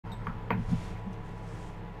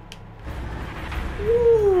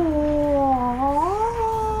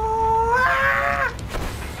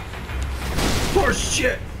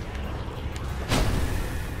shit!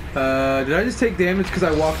 Did I just take damage because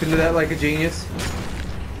I walked into that like a genius?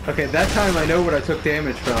 Okay, that time I know what I took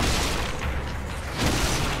damage from.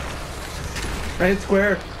 I hit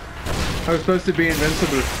square. I was supposed to be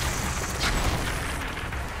invincible.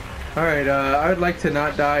 Alright, I would like to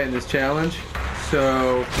not die in this challenge,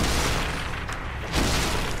 so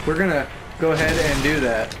we're gonna go ahead and do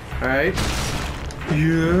that, alright?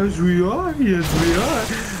 Yes, we are. Yes, we are.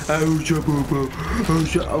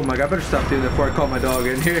 Oh my god, I better stop doing that before I call my dog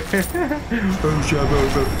in here.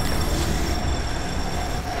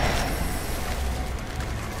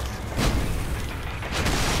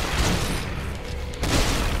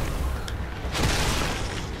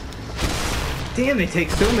 Damn, they take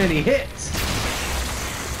so many hits.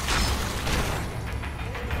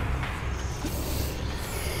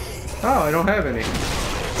 Oh, I don't have any.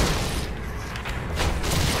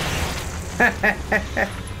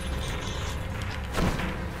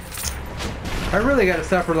 I really gotta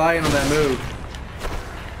stop relying on that move.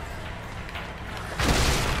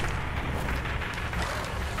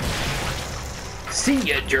 See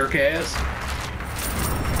ya, jerk ass.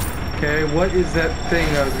 Okay, what is that thing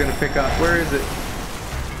I was gonna pick up? Where is it?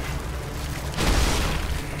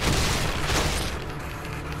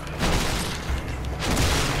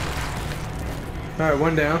 Alright,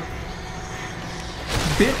 one down.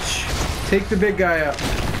 Bitch! Take the big guy out.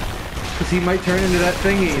 Because he might turn into that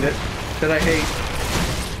thingy that I hate.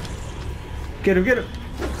 Get him, get him!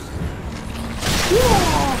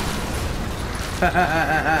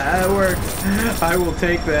 That worked. I will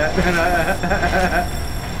take that.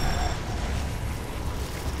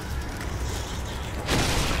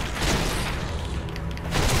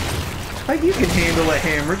 Like, you can handle a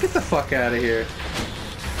hammer. Get the fuck out of here.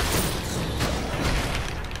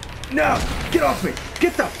 No! Get off me!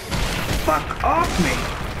 Get the fuck off me,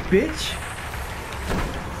 bitch!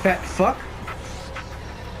 Fat fuck.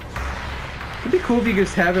 It'd be cool if you could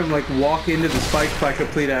just have him, like, walk into the spike by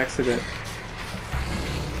complete accident.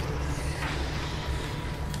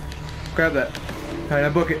 Grab that. Alright, now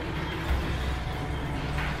book it.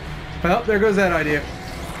 Well, there goes that idea.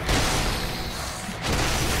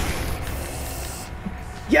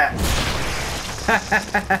 Yes!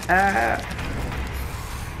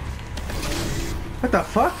 What the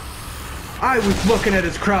fuck? I was looking at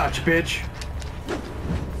his crotch, bitch.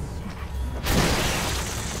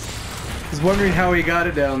 I was wondering how he got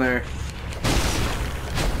it down there.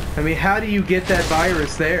 I mean, how do you get that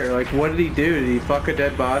virus there? Like, what did he do? Did he fuck a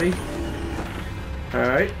dead body?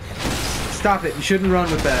 Alright. Stop it. You shouldn't run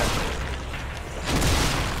with that.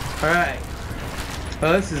 Alright.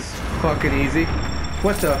 Well, this is fucking easy.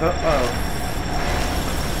 What the hell? Oh.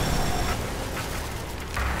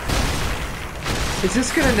 Is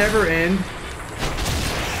this gonna never end?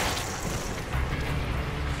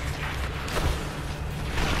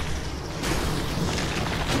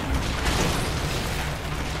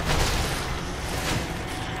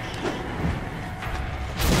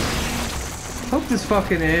 Hope this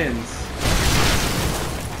fucking ends.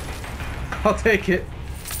 I'll take it.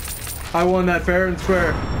 I won that fair and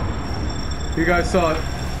square. You guys saw it.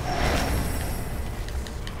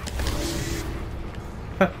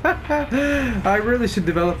 I really should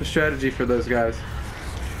develop a strategy for those guys.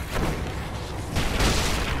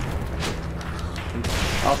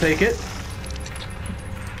 I'll take it.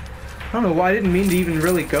 I don't know why I didn't mean to even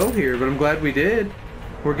really go here, but I'm glad we did.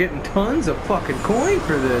 We're getting tons of fucking coin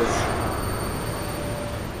for this.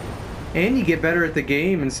 And you get better at the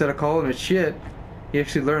game instead of calling it shit. You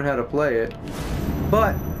actually learn how to play it.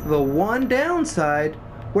 But the one downside,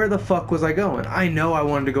 where the fuck was I going? I know I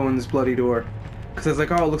wanted to go in this bloody door. Because I was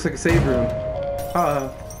like, oh, it looks like a save room.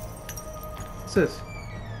 What's this?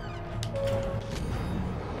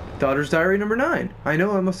 Daughter's Diary number 9. I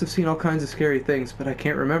know I must have seen all kinds of scary things, but I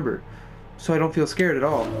can't remember. So I don't feel scared at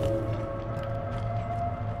all.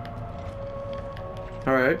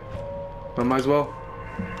 Alright. Well, might as well.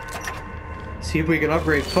 See if we can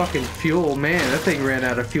upgrade fucking fuel. Man, that thing ran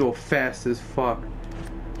out of fuel fast as fuck.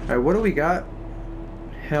 Alright, what do we got?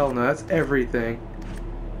 Hell no, that's everything.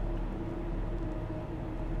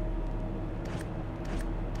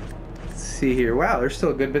 Let's see here. Wow, there's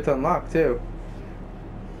still a good bit to unlock too.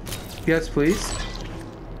 Yes, please.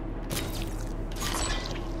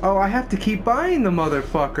 Oh, I have to keep buying the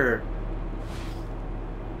motherfucker.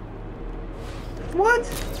 What?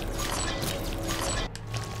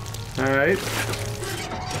 Alright.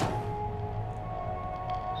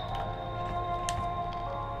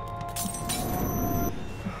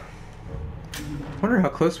 Wonder how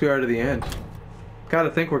close we are to the end. Gotta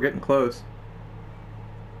think we're getting close.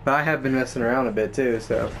 But I have been messing around a bit too,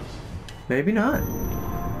 so Maybe not.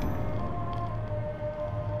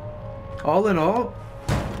 All in all,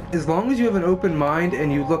 as long as you have an open mind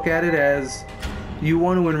and you look at it as you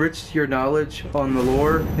want to enrich your knowledge on the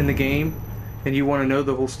lore in the game and you want to know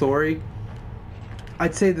the whole story,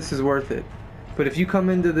 I'd say this is worth it. But if you come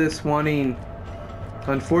into this wanting,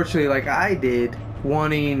 unfortunately like I did,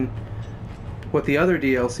 wanting what the other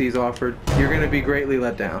DLCs offered, you're going to be greatly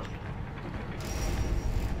let down.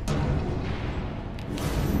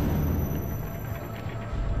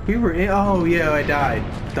 We were in, oh yeah, I died,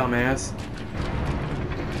 dumbass.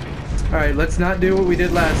 Alright, let's not do what we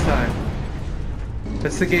did last time.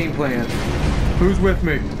 That's the game plan. Who's with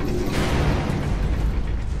me?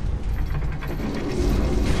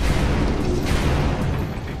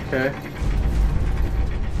 Okay.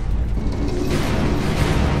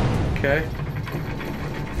 Okay.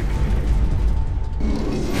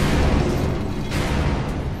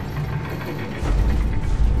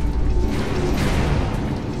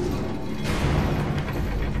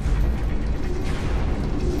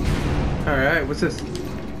 Alright, what's this?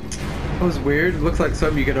 That was weird. It looks like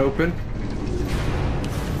something you could open.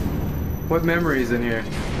 What memories in here?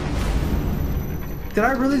 Did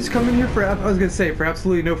I really just come in here for, I was gonna say, for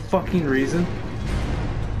absolutely no fucking reason?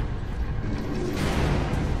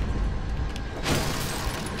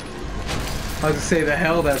 I was gonna say, the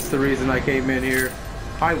hell that's the reason I came in here.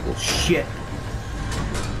 I will shit.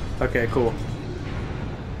 Okay, cool.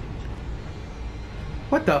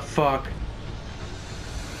 What the fuck?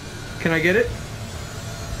 Can I get it?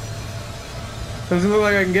 Doesn't look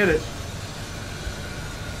like I can get it.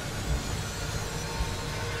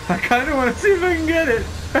 I kind of want to see if I can get it.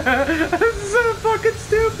 This is so fucking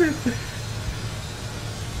stupid.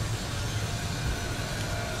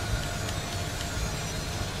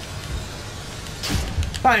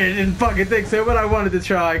 I didn't fucking think so, but I wanted to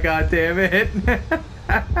try, god damn it.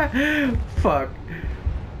 Fuck.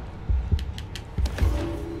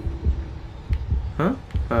 Huh?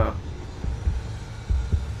 Oh.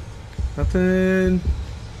 Nothing.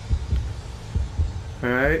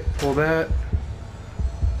 Alright, pull that.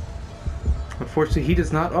 Unfortunately, he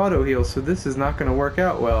does not auto-heal, so this is not going to work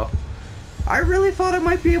out well. I really thought I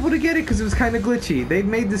might be able to get it because it was kind of glitchy. They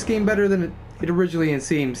made this game better than it originally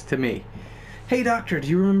seems to me. Hey doctor, do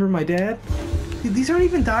you remember my dad? These aren't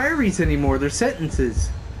even diaries anymore, they're sentences.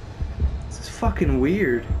 This is fucking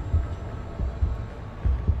weird.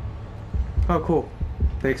 Oh cool.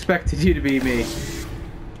 They expected you to be me.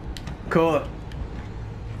 Cool.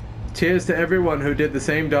 Cheers to everyone who did the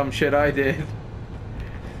same dumb shit I did.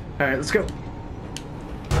 Alright, let's go.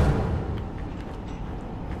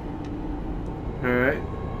 Alright.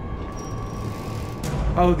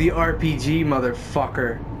 Oh, the RPG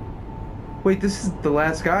motherfucker. Wait, this is the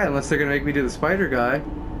last guy, unless they're gonna make me do the spider guy.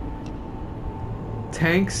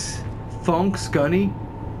 Tanks, Funks, Gunny.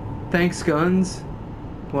 Thanks, guns.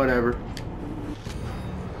 Whatever.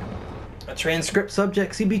 A transcript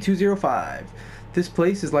subject CB205. This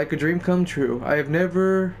place is like a dream come true. I have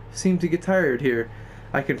never seemed to get tired here.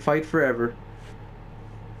 I can fight forever.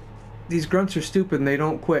 These grunts are stupid and they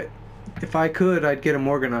don't quit. If I could, I'd get them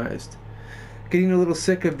organized. Getting a little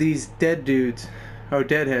sick of these dead dudes. Oh,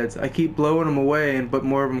 deadheads. I keep blowing them away, but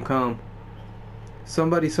more of them come.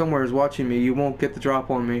 Somebody somewhere is watching me. You won't get the drop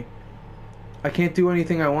on me. I can't do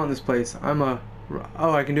anything I want in this place. Oh,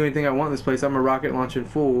 I can do anything I want in this place. I'm a rocket launching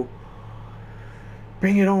fool.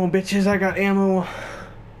 Bring it on, bitches. I got ammo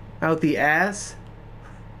out the ass.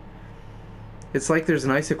 It's like there's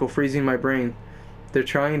an icicle freezing my brain. They're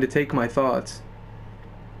trying to take my thoughts.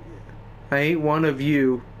 I ain't one of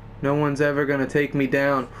you. No one's ever gonna take me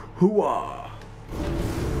down. Hooah!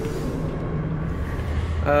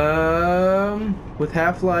 With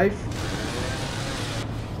Half-Life.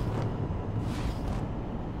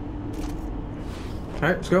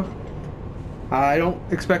 Alright, let's go. I don't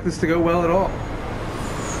expect this to go well at all.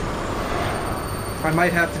 I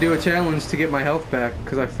might have to do a challenge to get my health back,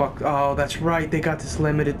 because I fucked... Oh, that's right, they got this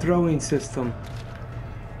limited throwing system.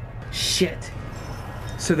 Shit.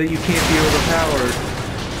 So that you can't be overpowered.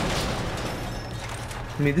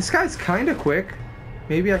 I mean, this guy's kind of quick.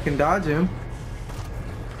 Maybe I can dodge him.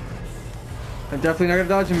 I'm definitely not gonna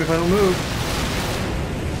dodge him if I don't move.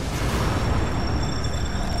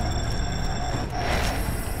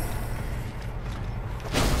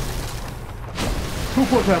 Who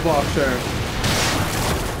put that block there?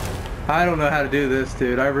 I don't know how to do this,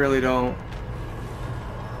 dude. I really don't.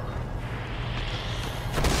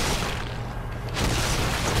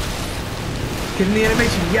 Get in the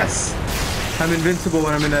animation. Yes! I'm invincible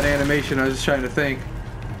when I'm in that animation. I was just trying to think.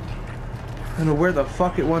 I don't know where the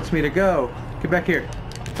fuck it wants me to go. Get back here.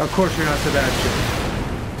 Of course you're not so bad shit.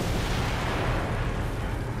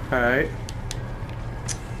 Alright.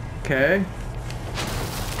 Okay.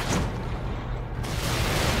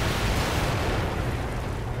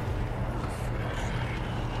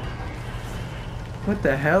 What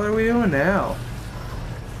the hell are we doing now?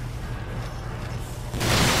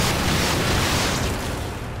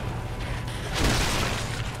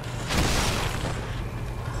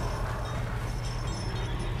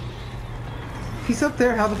 He's up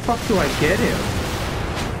there, how the fuck do I get him?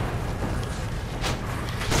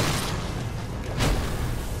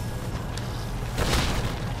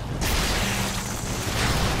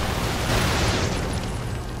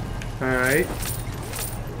 Alright.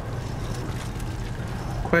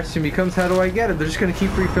 Question becomes, how do I get him? They're just gonna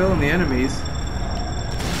keep refilling the enemies.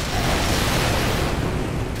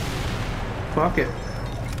 Fuck it.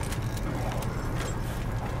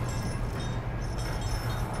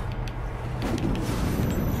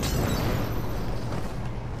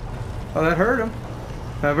 Oh, that hurt him.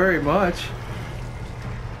 Not very much.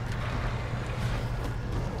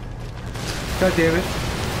 God damn it.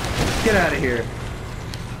 Get out of here.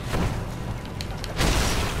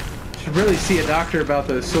 Should really see a doctor about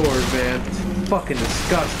those swords, man. It's fucking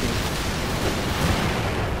disgusting.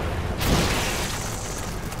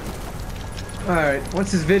 Alright,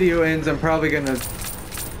 once this video ends, I'm probably gonna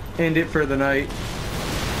end it for the night.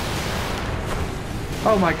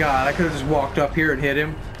 Oh my god, I could have just walked up here and hit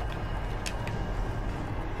him.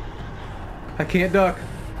 I can't duck.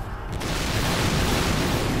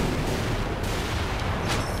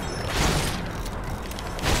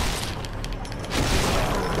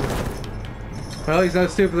 Well, he's not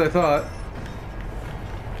as stupid as I thought.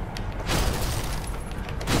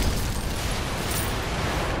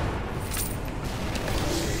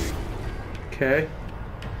 Okay.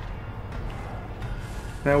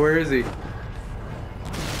 Now where is he?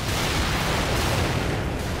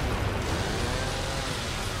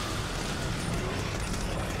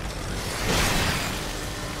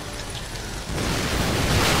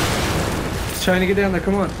 Trying to get down there.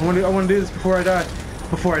 Come on. I want to do this before I die.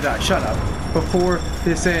 Before I die. Shut up. Before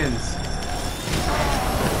this ends.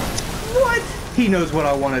 What? He knows what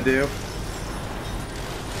I want to do.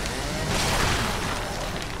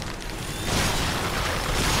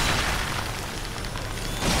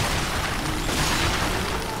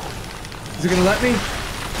 Is he gonna let me?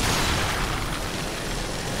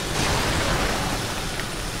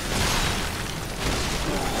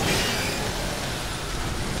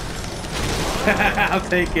 I'll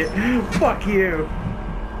take it. Fuck you.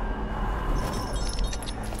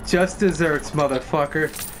 Just desserts, motherfucker.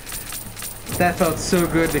 That felt so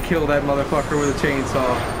good to kill that motherfucker with a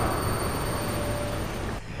chainsaw.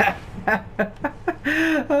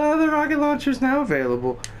 The rocket launcher's now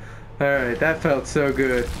available. Alright, that felt so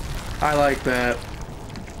good. I like that.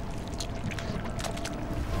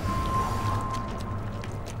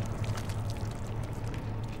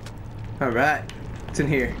 Alright, what's in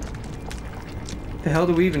here? What the hell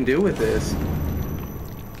do we even do with this?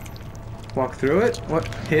 Walk through it? What?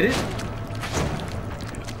 Hit it?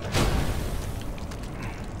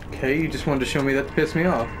 Okay, you just wanted to show me that to piss me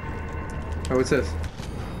off. Oh, what's this?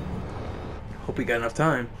 Hope we got enough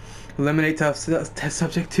time. Eliminate test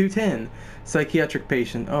subject 210. Psychiatric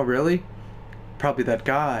patient. Oh, really? Probably that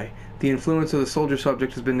guy. The influence of the soldier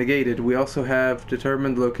subject has been negated. We also have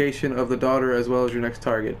determined the location of the daughter as well as your next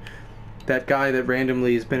target. That guy that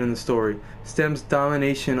randomly has been in the story. Stem's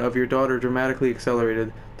domination of your daughter dramatically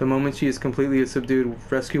accelerated. The moment she is completely subdued,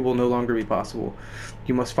 rescue will no longer be possible.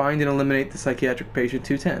 You must find and eliminate the psychiatric patient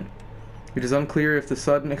 210. It is unclear if the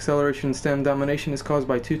sudden acceleration in Stem domination is caused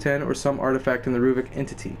by 210 or some artifact in the Ruvik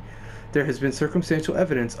entity. There has been circumstantial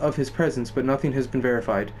evidence of his presence, but nothing has been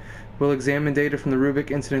verified. We'll examine data from the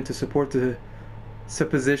Ruvik incident to support the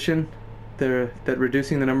supposition that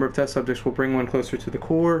reducing the number of test subjects will bring one closer to the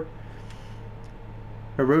core.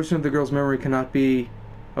 Erosion of the girl's memory cannot be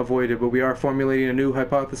avoided, but we are formulating a new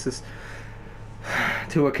hypothesis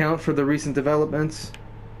to account for the recent developments.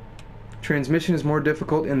 Transmission is more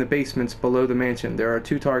difficult in the basements below the mansion. There are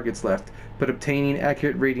 2 targets left, but obtaining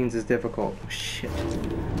accurate readings is difficult. Oh, shit.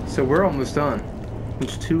 So we're almost done.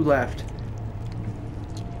 There's 2 left.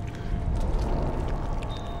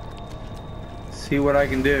 See what I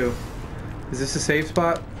can do. Is this a safe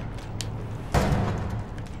spot?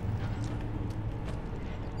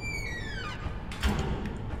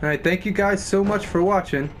 Alright, thank you guys so much for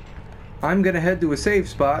watching. I'm gonna head to a save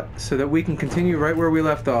spot so that we can continue right where we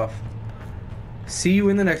left off. See you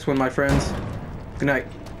in the next one, my friends. Good night.